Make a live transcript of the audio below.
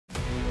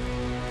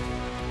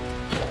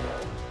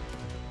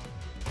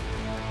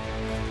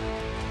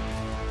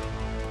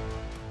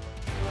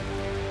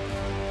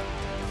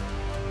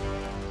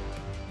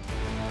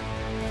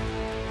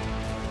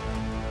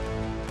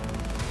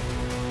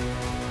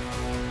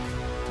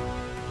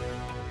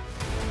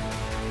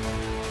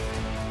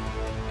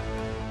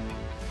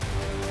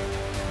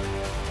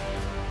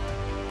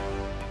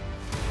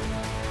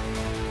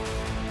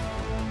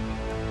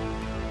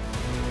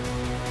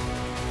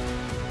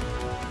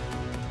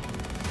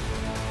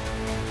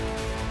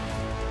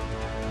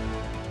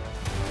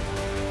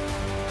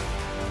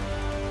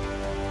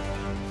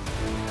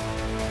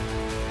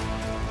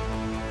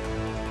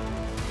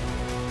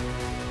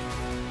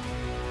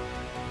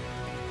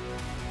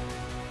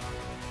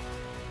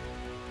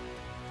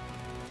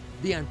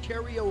The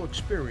Ontario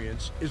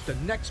experience is the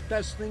next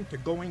best thing to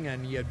going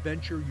on the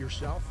adventure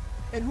yourself.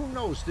 And who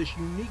knows, this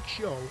unique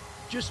show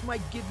just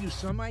might give you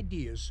some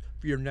ideas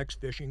for your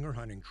next fishing or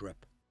hunting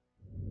trip.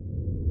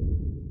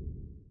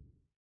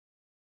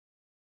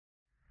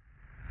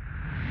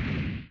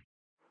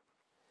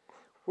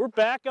 We're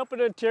back up in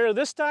Ontario.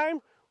 This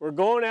time, we're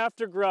going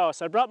after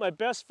grouse. I brought my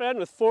best friend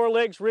with 4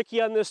 legs, Rikki,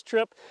 on this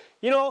trip.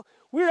 You know,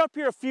 we were up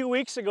here a few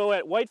weeks ago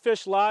at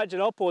Whitefish Lodge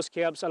and Outpost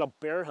camps on a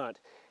bear hunt.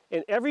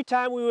 And every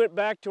time we went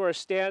back to our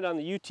stand on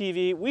the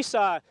UTV, we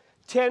saw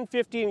 10,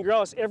 15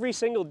 grouse every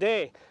single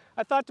day.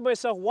 I thought to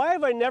myself, why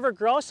have I never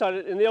grouse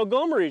hunted in the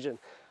Algoma region?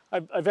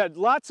 I've had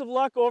lots of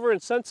luck over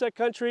in Sunset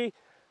Country,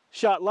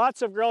 shot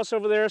lots of grouse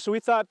over there, so we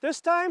thought this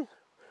time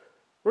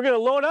we're going to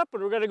load up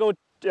and we're going to go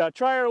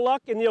try our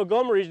luck in the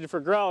Algoma region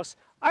for grouse.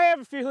 I have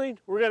a feeling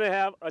we're going to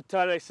have a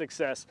ton of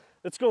success.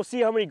 Let's go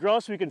see how many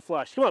grouse we can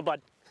flush. Come on,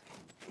 bud.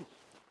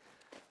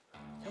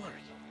 Come on,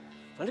 Rikki.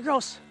 Find a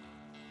grouse.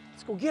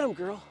 Let's go get him,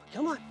 girl.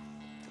 Come on.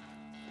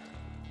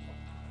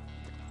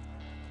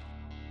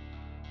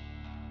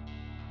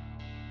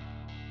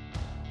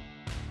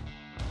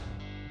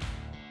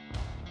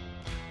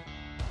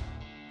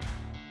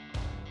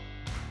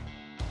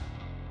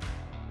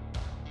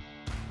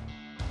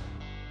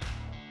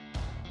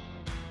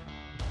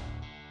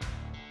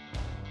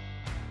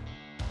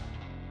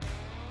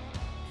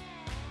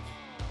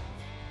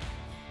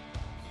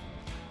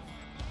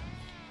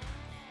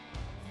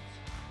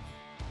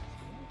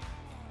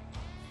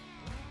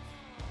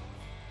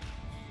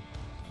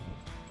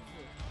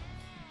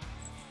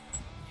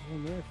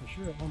 In there for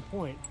sure at one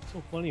point. It's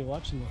so funny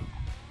watching the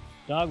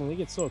dog when they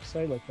get so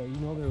excited like that. You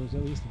know there was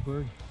at least a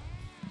bird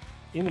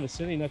in the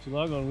vicinity not too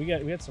long ago, and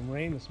we had some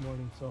rain this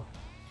morning, so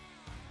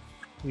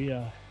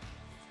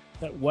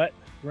that wet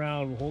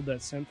ground will hold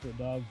that scent for the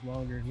dogs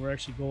longer, and we're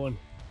actually going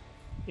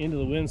into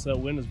the wind, so that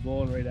wind is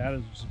blowing right at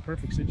us, which is a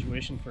perfect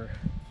situation for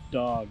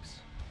dogs.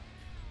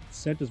 The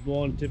scent is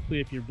blowing typically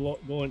if you're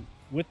going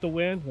with the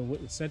wind,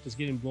 the scent is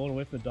getting blown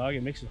away from the dog.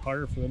 It makes it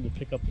harder for them to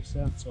pick up the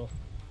scent. So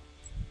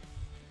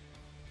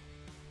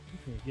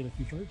get a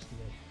few birds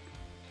today.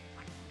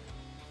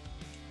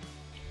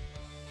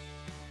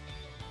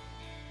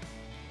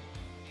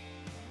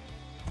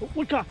 Oh,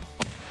 woodcock!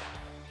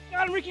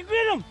 Got him, Rikki!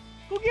 Get him!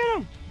 Go get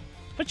him!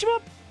 Touch him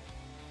up!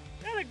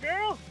 That a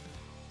girl!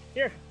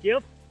 Here,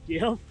 give.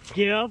 Look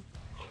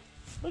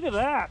at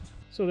that!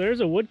 So there's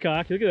a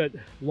woodcock. Look at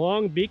that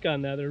long beak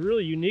on that. They're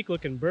really unique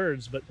looking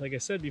birds, but like I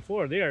said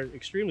before, they are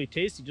extremely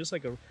tasty, just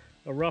like a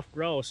rough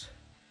grouse.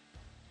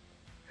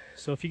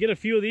 So if you get a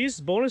few of these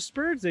bonus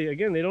birds, they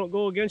don't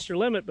go against your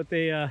limit, but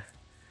they are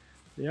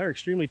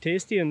extremely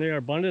tasty and they are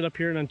abundant up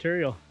here in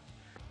Ontario.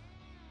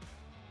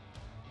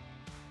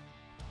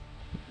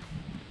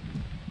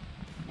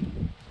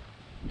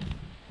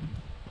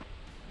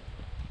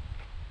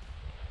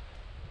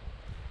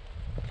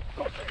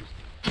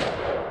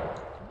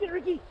 Get it,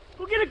 Rikki!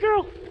 Go get it,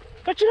 girl!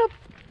 Touch it up!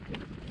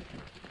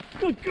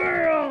 Good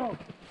girl!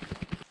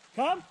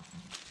 Come!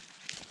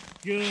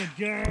 Good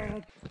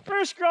girl!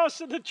 First grouse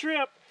of the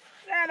trip!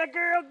 That a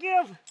girl,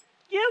 give!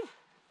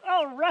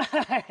 All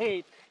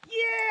right!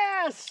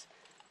 Yes!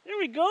 There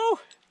we go!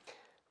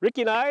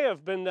 Rikki and I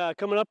have been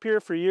coming up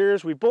here for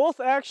years. We both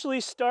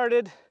actually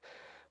started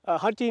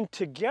hunting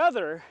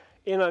together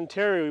in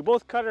Ontario. We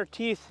both cut our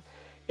teeth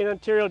in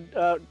Ontario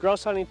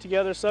grouse hunting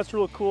together, so that's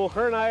real cool.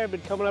 Her and I have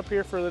been coming up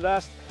here for the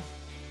last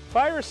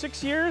 5 or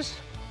 6 years,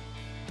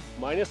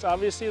 minus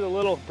obviously the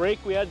little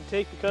break we had to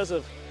take because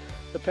of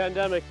the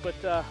pandemic,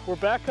 but we're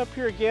back up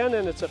here again,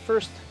 and it's a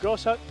first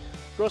grouse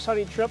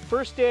hunting trip.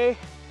 First day,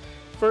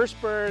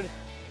 first bird.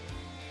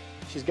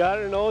 She's got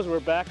her nose, we're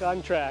back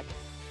on track.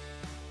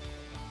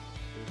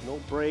 There's no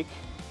break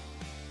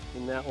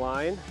in that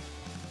line,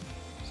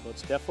 so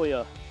it's definitely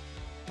a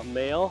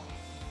male,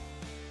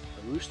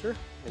 a rooster,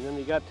 and then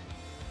you got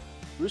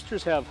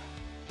roosters have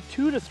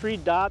 2 to 3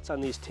 dots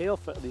on these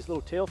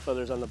little tail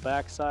feathers on the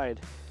back side,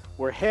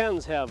 where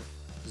hens have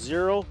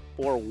 0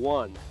 or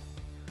 1.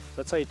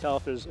 That's how you tell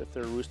if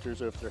they're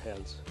roosters or if they're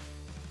hens.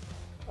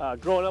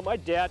 Growing up, my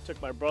dad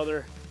took my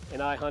brother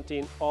and I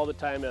hunting all the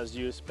time as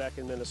youth back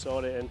in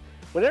Minnesota, and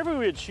whenever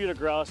we would shoot a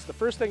grouse, the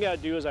first thing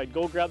I'd do is I'd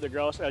go grab the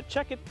grouse and I'd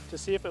check it to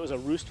see if it was a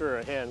rooster or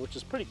a hen, which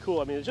is pretty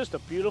cool. I mean, it's just a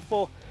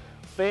beautiful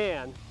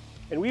fan,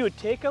 and we would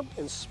take them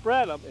and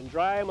spread them and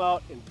dry them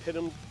out and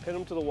pin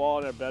them to the wall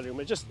in our bedroom.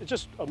 It's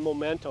just a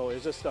memento.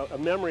 It's just a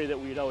memory that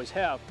we'd always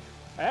have.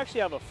 I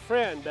actually have a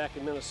friend back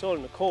in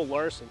Minnesota, Nicole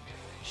Larson.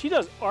 She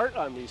does art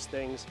on these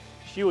things.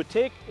 She would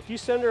take, if you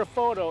send her a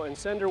photo and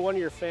send her one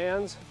of your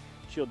fans,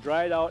 she'll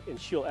dry it out and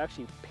she'll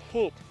actually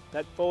paint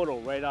that photo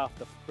right on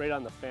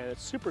the fan.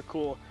 It's super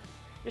cool.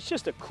 It's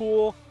just a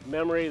cool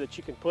memory that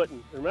you can put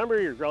and remember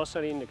your grouse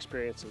hunting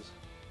experiences.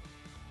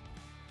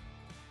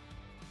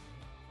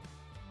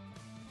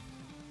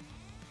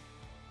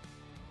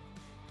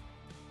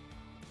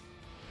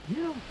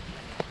 Yeah.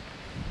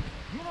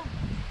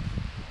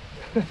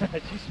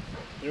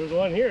 There was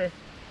one here.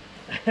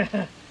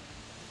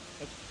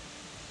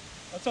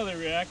 That's how they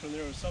react when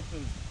there was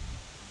something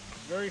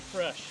very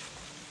fresh.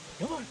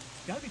 Come on,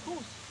 gotta be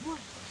close. Come on.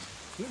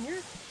 In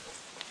here?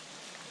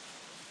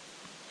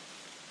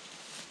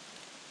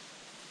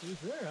 He's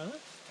there, huh?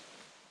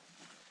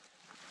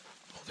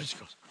 Oh, there she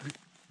goes.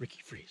 Rikki,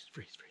 freeze,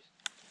 freeze,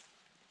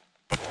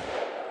 freeze.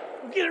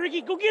 Go get it,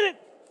 Rikki, go get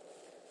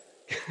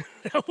it!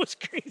 That was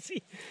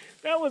crazy.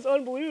 That was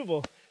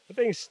unbelievable. The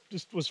thing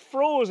just was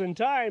froze in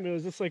time. It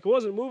was just like, it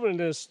wasn't moving, and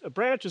this a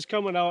branch was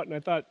coming out, and I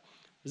thought,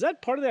 is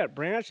that part of that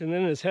branch? And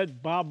then his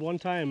head bobbed one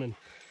time, and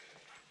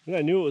then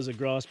I knew it was a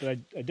grouse, but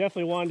I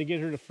definitely wanted to get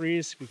her to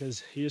freeze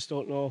because you just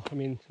don't know. I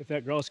mean, if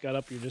that grouse got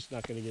up, you're just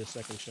not going to get a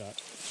second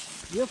shot.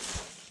 Yep.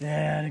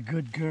 That a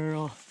good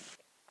girl.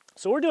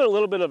 So we're doing a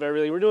little bit of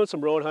everything. We're doing some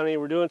road hunting.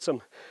 We're doing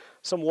some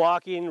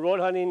walking. Road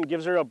hunting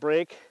gives her a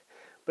break.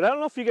 But I don't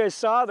know if you guys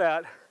saw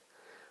that,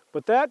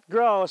 but that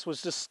grouse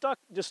was just stuck,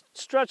 just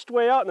stretched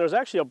way out, and there was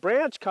actually a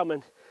branch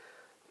coming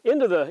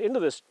into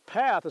this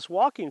path, this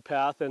walking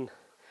path, and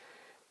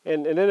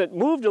then it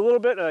moved a little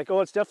bit, and I'm like,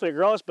 oh, it's definitely a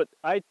grouse, but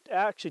I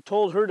actually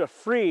told her to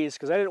freeze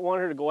because I didn't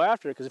want her to go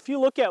after it. Because if you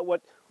look at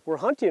what we're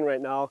hunting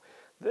right now,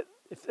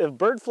 if a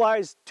bird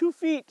flies 2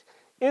 feet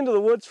into the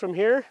woods from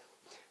here,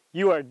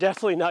 you are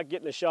definitely not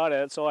getting a shot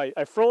at it. So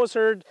I froze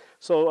her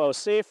so I was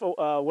safe when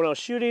I was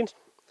shooting.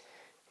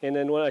 And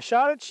then when I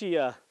shot it, she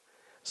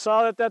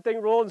saw that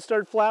thing rolled and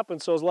started flapping,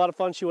 so it was a lot of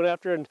fun. She went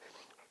after it, and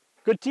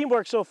good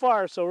teamwork so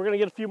far, so we're going to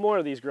get a few more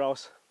of these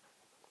grouse.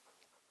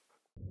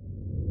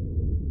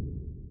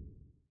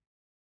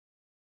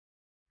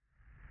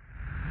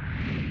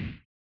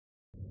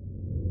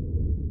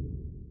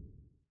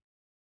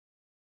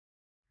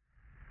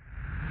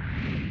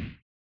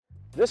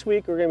 This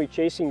week we're going to be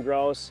chasing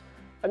grouse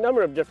a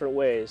number of different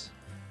ways.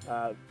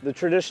 The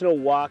traditional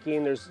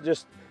walking, there's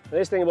just, the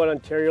nice thing about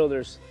Ontario,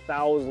 there's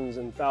thousands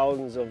and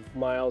thousands of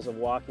miles of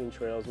walking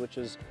trails, which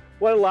is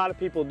what a lot of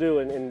people do,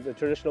 and the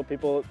traditional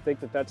people think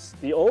that that's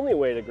the only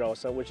way to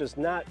grouse hunt, which is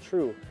not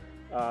true.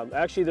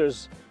 Actually,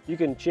 you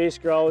can chase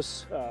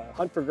grouse,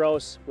 hunt for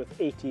grouse with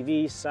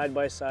ATVs,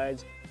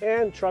 side-by-sides,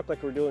 and truck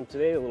like we're doing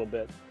today a little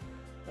bit.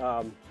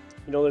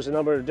 You know, there's a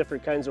number of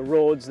different kinds of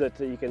roads that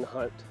you can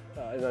hunt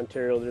in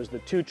Ontario. There's the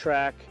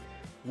 2-track,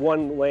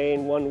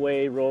 1-lane,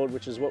 1-way road,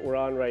 which is what we're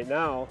on right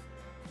now.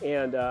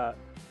 And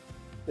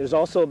there's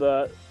also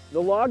the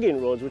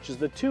logging roads, which is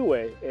the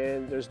 2-way.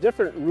 And there's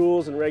different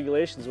rules and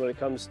regulations when it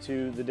comes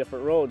to the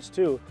different roads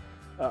too.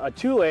 A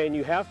 2-lane,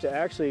 you have to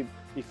actually,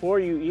 before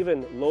you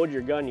even load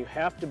your gun, you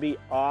have to be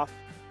off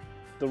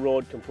the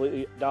road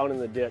completely, down in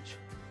the ditch.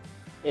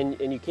 And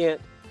you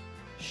can't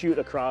shoot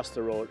across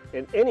the road,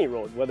 in any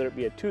road, whether it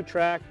be a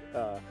 2-track,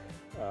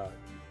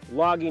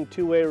 logging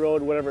 2-way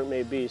road, whatever it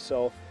may be.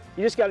 So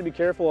you just got to be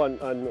careful on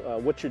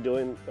what you're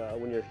doing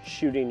when you're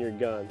shooting your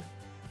gun.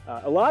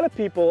 A lot of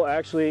people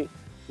actually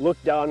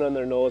look down on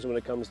their nose when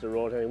it comes to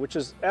road hunting, which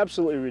is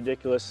absolutely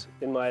ridiculous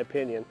in my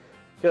opinion,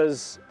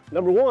 because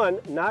number one,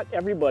 not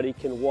everybody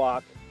can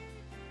walk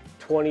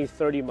 20,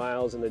 30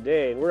 miles in a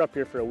day, and we're up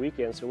here for a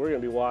weekend, so we're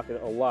going to be walking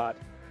a lot.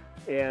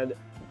 And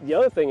the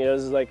other thing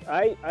is like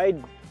I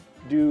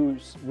do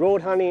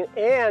road hunting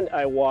and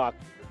I walk.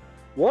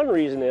 One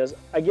reason is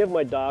I give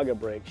my dog a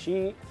break.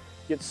 She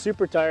gets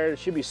super tired.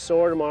 She'll be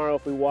sore tomorrow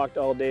if we walked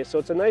all day. So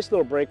it's a nice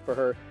little break for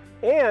her.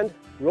 And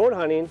road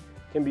hunting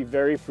can be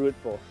very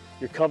fruitful.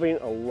 You're covering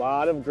a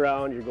lot of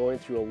ground. You're going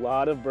through a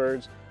lot of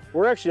birds.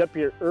 We're actually up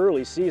here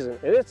early season,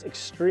 and it's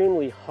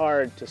extremely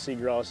hard to see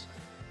grouse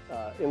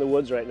in the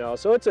woods right now.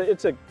 So it's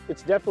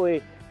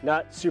definitely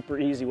not super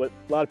easy. What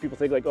a lot of people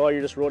think, like, oh,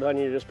 you're just road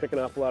hunting, you're just picking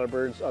off a lot of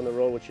birds on the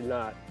road, which you're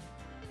not.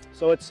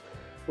 So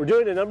we're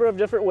doing it a number of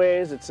different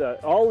ways. It's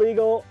all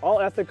legal, all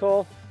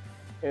ethical,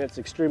 and it's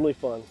extremely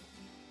fun.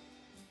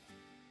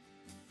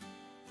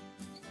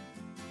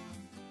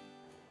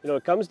 You know,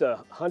 when it comes to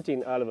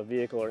hunting out of a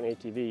vehicle or an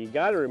ATV, you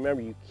got to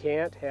remember you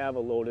can't have a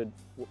loaded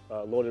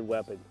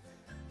weapon,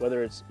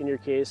 whether it's in your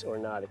case or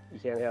not. You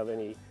can't have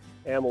any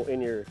ammo in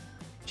your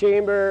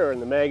chamber or in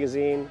the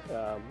magazine.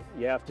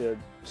 You have to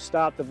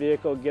stop the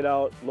vehicle, get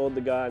out, load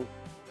the gun,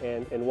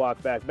 and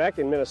walk back. Back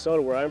in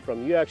Minnesota, where I'm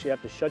from, you actually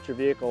have to shut your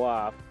vehicle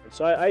off.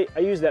 So I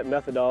use that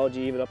methodology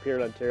even up here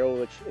in Ontario,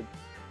 which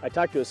I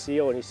talked to a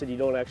CO and he said you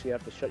don't actually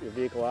have to shut your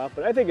vehicle off,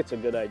 but I think it's a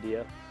good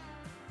idea.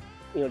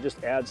 You know,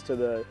 just adds to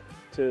the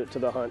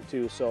hunt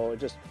too, so it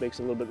just makes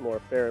it a little bit more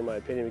fair in my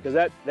opinion, because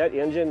that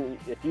engine,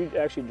 if you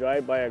actually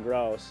drive by a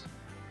grouse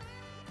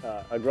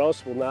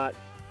will not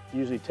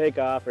usually take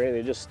off or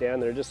anything. They just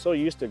stand there, just so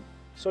used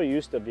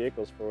to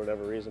vehicles for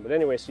whatever reason. But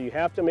anyway, so you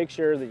have to make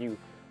sure that you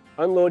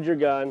unload your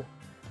gun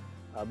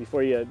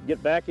before you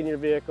get back in your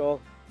vehicle.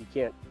 You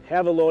can't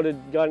have a loaded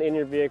gun in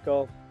your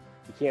vehicle.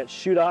 You can't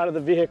shoot out of the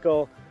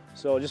vehicle.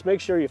 So just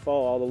make sure you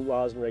follow all the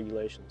laws and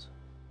regulations.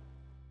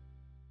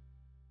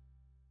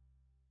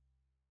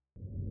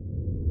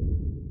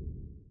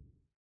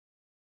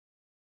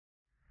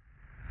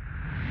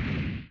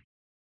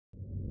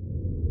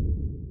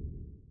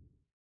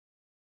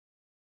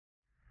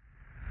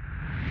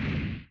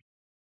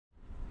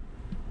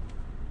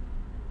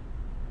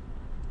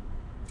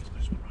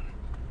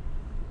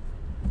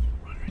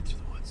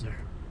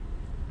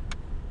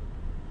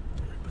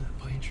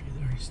 tree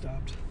there, he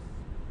stopped.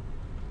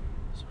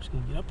 So we're just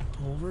gonna get up and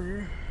pull over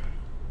here.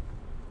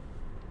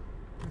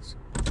 Let's...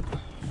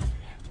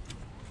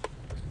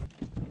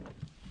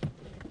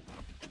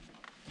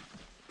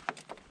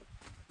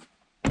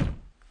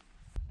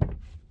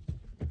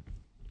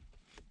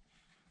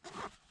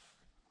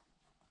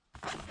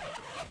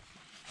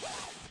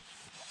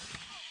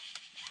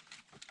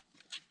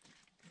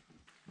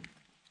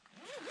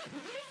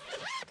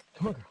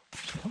 Come on, girl.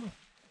 Come on.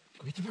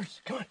 Go get the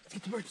birds. Come on, let's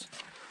get the birds.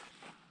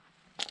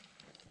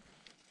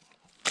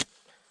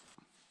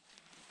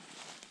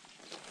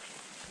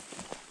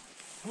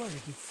 Come on,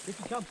 Rikki.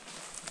 Rikki, come.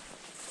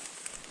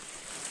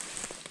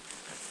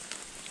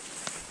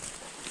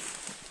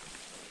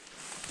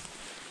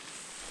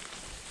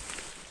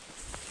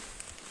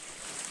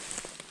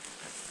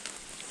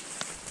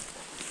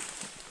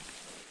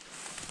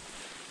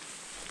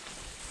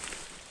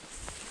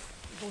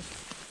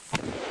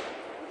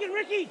 Look at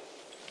Rikki!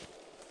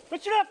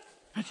 Pitch it up!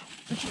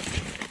 Pitch it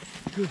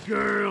up. Good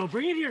girl.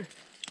 Bring it here.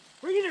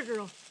 Bring it here,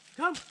 girl.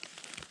 Come.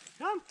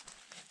 Come.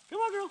 Come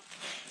on, girl.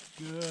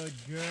 Good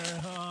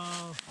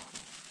girl.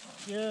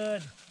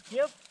 Good.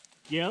 Yep.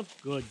 Yep.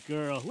 Good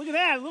girl. Look at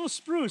that. A little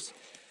spruce.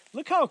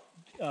 Look how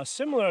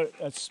similar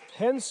a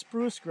hen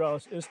spruce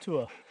grouse is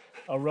to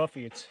a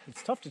roughie. It's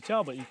tough to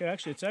tell, but you can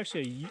actually, it's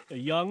actually a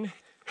young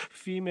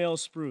female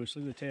spruce.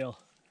 Look at the tail.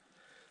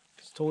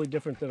 It's totally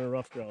different than a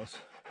rough grouse.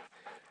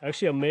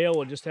 Actually, a male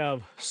will just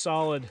have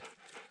solid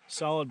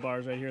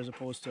bars right here, as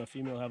opposed to a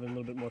female having a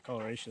little bit more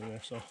coloration in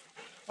there. So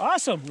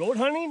awesome. Road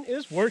hunting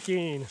is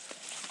working.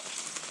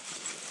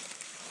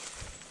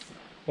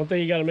 One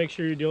thing you got to make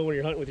sure you're doing when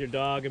you're hunting with your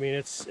dog, I mean,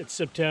 it's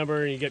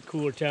September and you get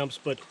cooler temps,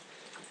 but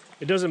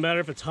it doesn't matter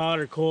if it's hot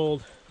or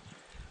cold.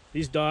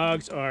 These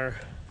dogs are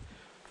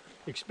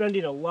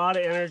expending a lot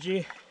of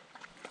energy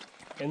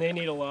and they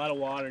need a lot of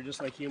water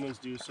just like humans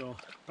do. So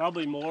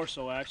probably more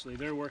so, actually.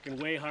 They're working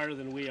way harder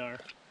than we are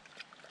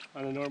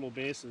on a normal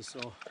basis.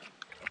 So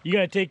you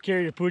got to take care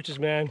of your pooches,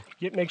 man.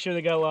 Make sure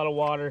they got a lot of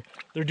water.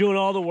 They're doing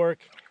all the work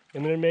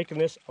and they're making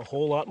this a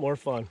whole lot more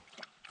fun.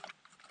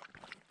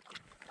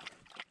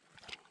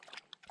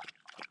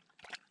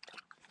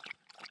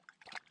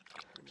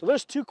 So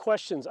there's two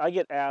questions I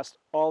get asked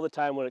all the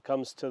time when it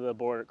comes to the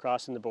border,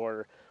 crossing the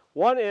border.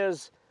 One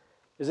is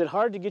it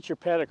hard to get your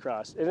pet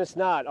across? And it's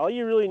not. All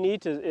you really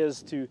need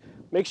is to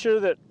make sure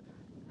that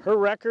her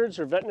records,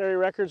 her veterinary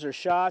records, her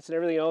shots, and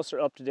everything else are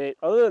up to date.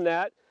 Other than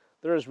that,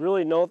 there is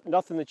really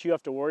nothing that you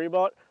have to worry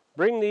about.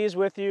 Bring these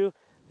with you.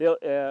 They'll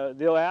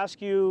ask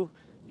you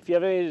if you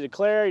have anything to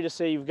declare. You just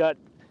say you've got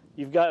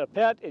a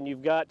pet and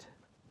you've got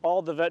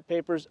all the vet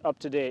papers up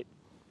to date.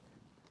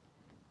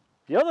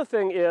 The other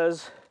thing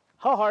is,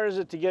 how hard is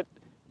it to get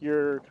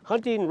your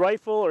hunting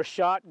rifle or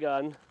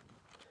shotgun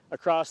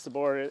across the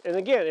border? And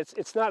again,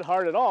 it's not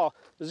hard at all.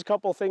 There's a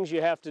couple of things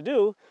you have to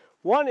do.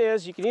 One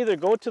is you can either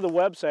go to the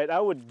website.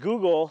 I would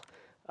Google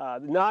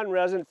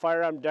non-resident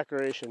firearm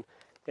declaration,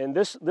 and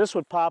this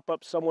would pop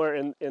up somewhere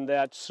in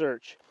that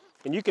search.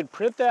 And you can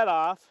print that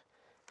off,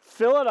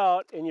 fill it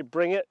out, and you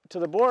bring it to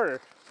the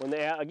border. When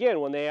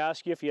they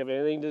ask you if you have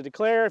anything to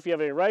declare, if you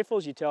have any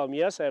rifles, you tell them,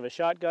 yes, I have a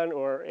shotgun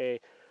or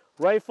a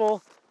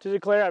rifle to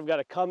declare. I've got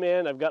to come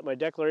in, I've got my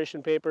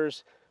declaration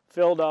papers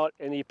filled out,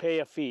 and you pay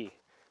a fee.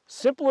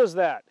 Simple as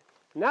that.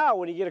 Now,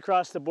 when you get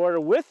across the border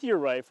with your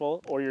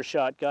rifle or your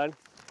shotgun,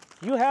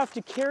 you have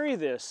to carry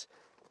this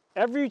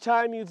every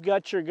time you've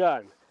got your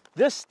gun.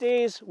 This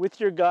stays with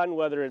your gun,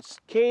 whether it's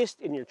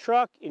cased in your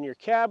truck, in your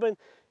cabin.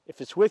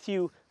 If it's with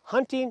you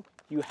hunting,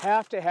 you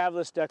have to have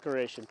this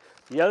declaration.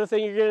 The other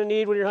thing you're going to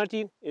need when you're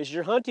hunting is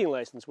your hunting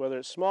license, whether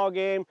it's small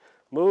game,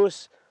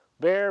 moose,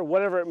 bear,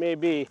 whatever it may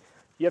be.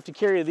 You have to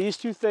carry these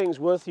two things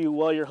with you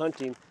while you're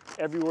hunting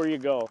everywhere you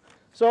go.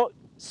 So,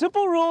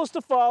 simple rules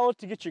to follow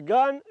to get your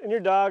gun and your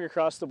dog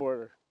across the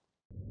border.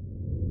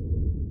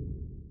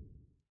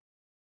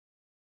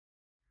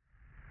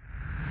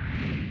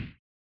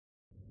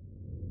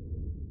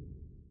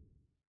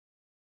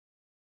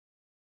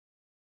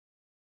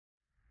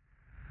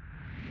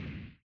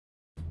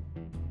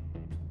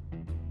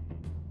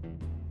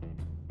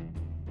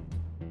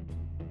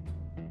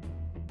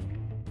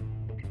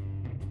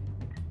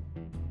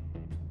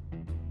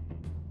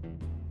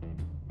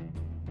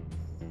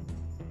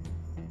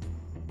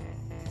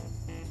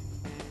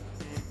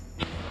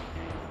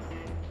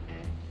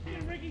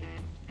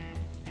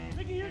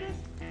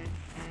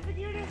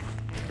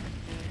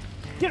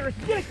 Get it,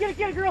 Rikki.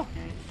 Get it, girl.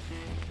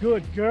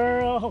 Good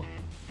girl.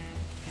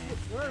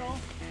 Good girl.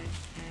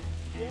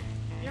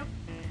 Yep.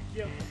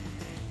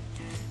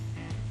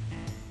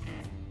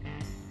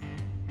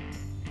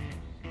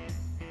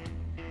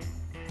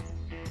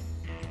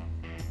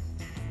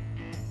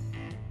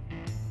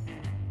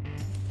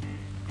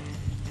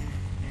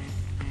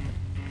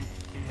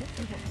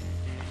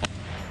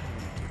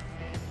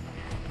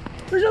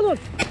 There's another one.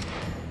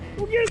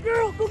 Go get it,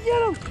 girl. Go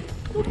get him.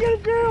 Go get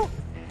it, girl.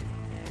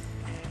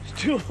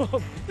 Two of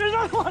them. There's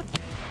another one.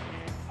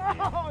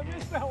 Oh, I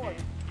missed that one.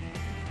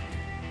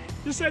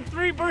 Just had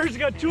 3 birds,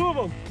 got 2 of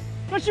them.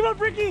 Fetch him up,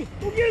 Rikki.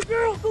 Go get it,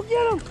 girl. Go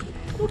get him.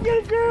 Go get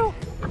it, girl.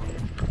 Go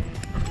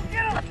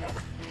get him.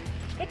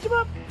 Hitch him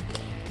up.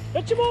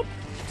 Hitch him up.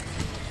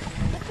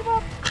 Hitch him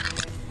up.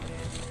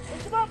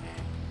 Hitch him up.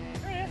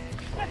 There he is.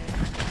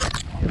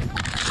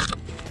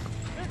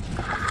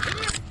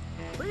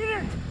 Bring it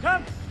in.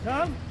 Come.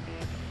 Come.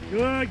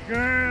 Good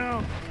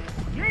girl.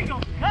 Here you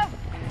go. Come.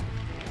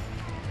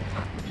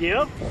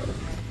 Give.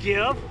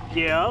 Give.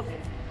 Give.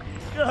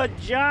 Good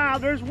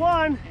job. There's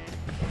one.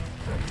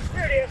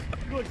 There it is.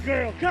 Good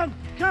girl. Come.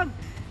 Come.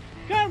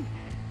 Come.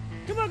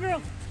 Come on,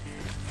 girl.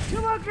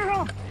 Come on,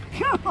 girl.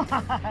 Come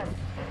on.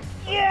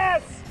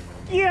 Yes.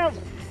 Give.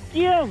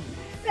 Give.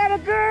 That a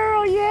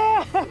girl.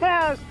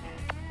 Yes.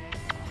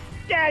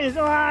 That is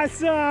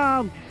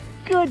awesome.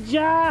 Good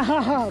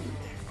job.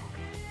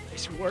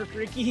 Nice work,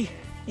 Rikki.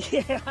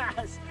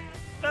 Yes.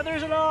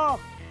 Feathers and all.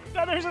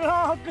 Feathers and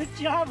all. Good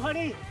job,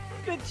 honey.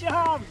 Good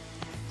job.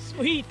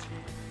 Sweet.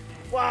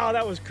 Wow,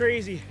 that was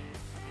crazy.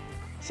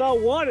 Saw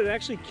one and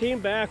actually came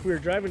back. We were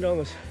driving down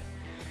this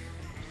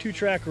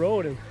 2-track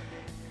road and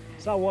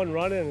saw one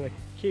running and it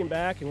came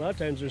back, and a lot of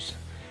times there's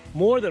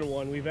more than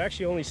one. We've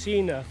actually only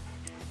seen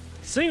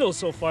singles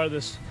so far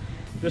this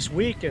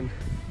week, and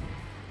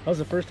that was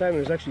the first time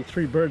there's actually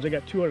 3 birds. I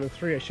got 2 out of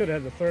 3. I should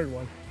have had the 3rd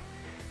one,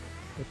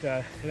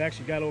 but it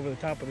actually got over the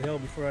top of the hill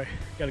before I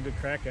got a good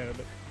crack at it.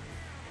 But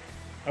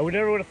I would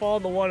never have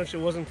followed the one if it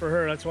wasn't for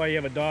her. That's why you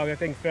have a dog. That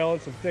thing fell in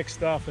some thick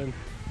stuff, and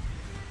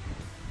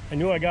I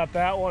knew I got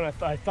that one.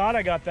 I thought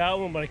I got that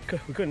one, but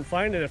we couldn't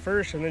find it at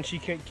first, and then she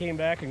came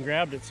back and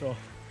grabbed it.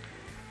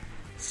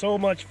 So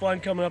much fun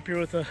coming up here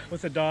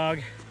with a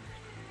dog.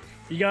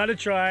 You got to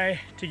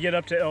try to get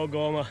up to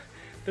Algoma.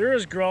 There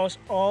is grouse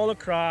all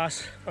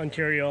across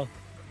Ontario.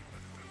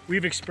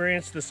 We've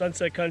experienced the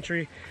Sunset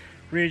Country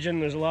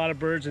region. There's a lot of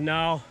birds, and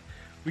now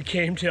we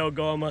came to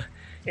Algoma,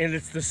 and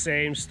it's the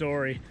same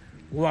story.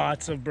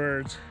 Lots of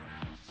birds.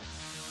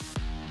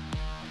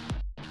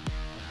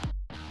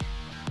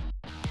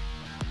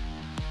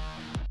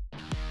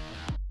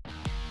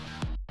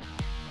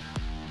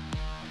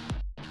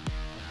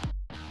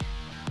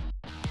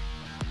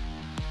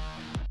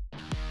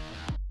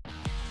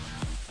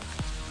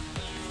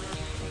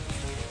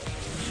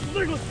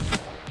 There goes.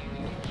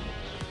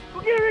 Go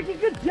get it, Rikki.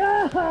 Good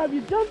job.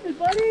 You dumped it,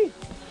 buddy.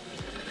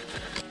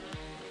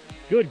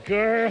 Good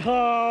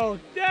girl.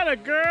 That a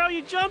girl.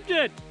 You jumped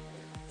it.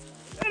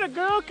 That a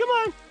girl. Come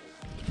on.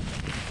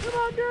 Come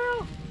on,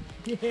 girl.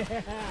 Yeah.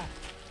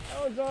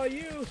 That one's all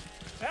you.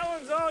 That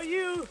one's all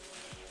you.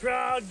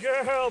 Proud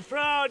girl.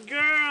 Proud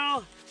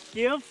girl.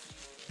 Give.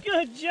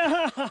 Good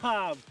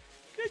job.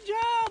 Good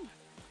job.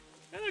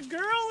 That a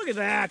girl. Look at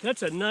that.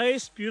 That's a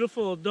nice,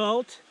 beautiful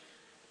adult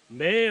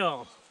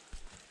male.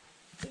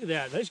 Look at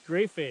that, nice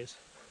gray face.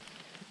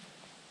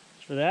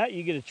 For that,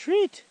 you get a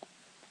treat.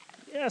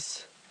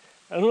 Yes.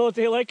 I don't know what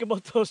they like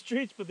about those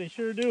treats, but they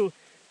sure do.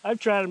 I've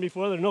tried them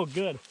before, they're no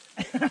good.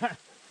 But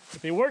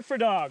they work for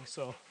dogs,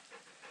 so.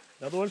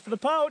 Another one for the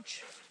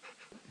pouch.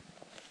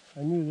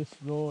 I knew this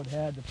road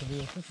had to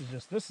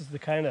produce. This is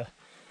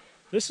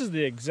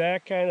the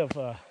exact kind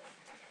of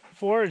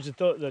forage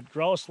that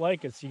grouse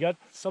like. You got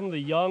some of the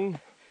young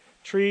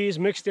trees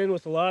mixed in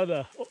with a lot of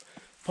the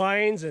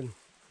pines and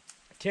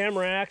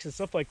tamaracks and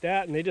stuff like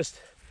that, and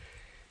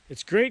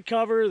it's great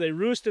cover. They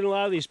roost in a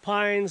lot of these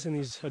pines and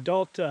these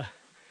adult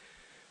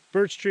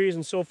birch trees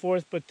and so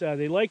forth, but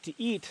they like to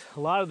eat a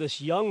lot of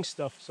this young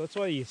stuff, so that's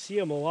why you see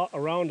them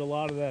around a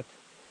lot of that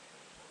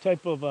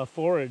type of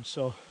forage.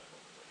 So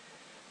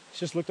it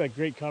just looked like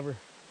great cover.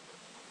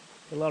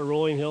 A lot of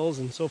rolling hills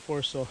and so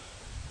forth, so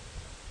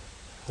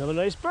another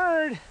nice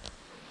bird.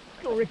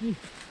 Go, Rikki.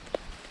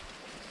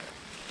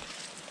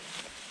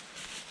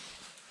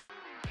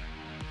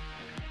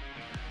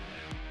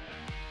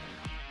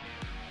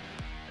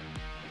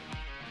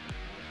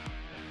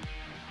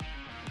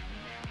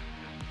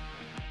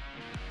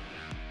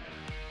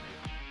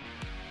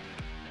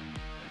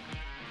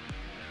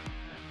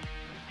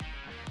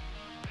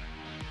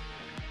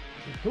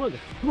 Come on,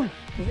 come on.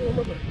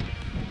 Come on.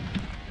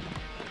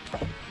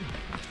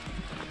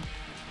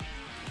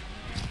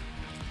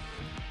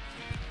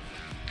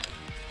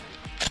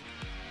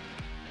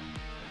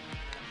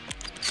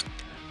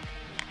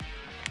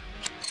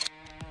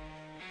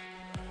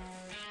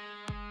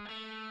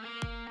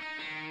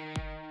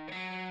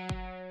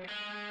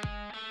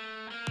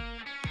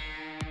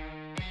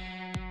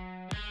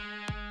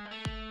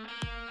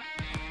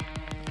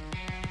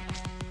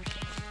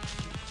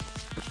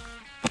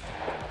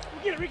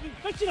 Get it, Rikki.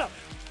 Fetch it up.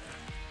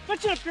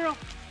 Fetch it up, girl.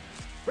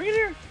 Bring it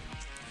here.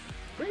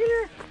 Bring it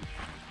here.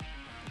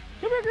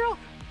 Come here, girl.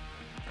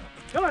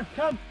 Come on,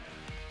 come.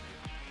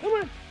 Come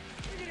on.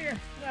 Bring it here.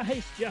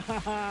 Nice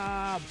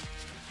job.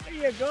 There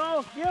you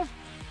go. Give.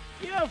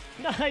 Give.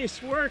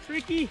 Nice work,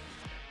 Rikki.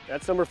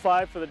 That's number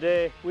 5 for the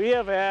day. We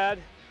have had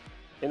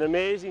an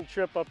amazing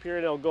trip up here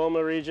in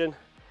Algoma region.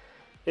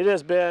 It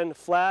has been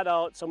flat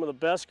out some of the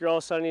best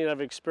grouse hunting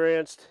I've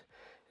experienced.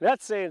 And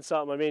that's saying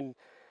something. I mean,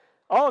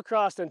 all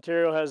across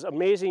Ontario has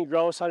amazing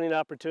grouse hunting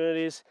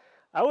opportunities.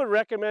 I would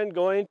recommend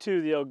going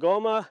to the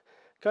Algoma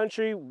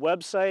Country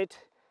website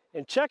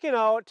and checking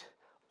out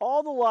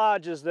all the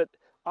lodges that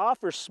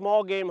offer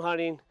small game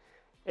hunting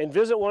and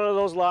visit one of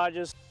those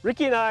lodges.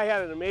 Rikki and I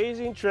had an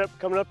amazing trip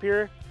coming up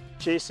here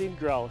chasing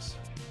grouse.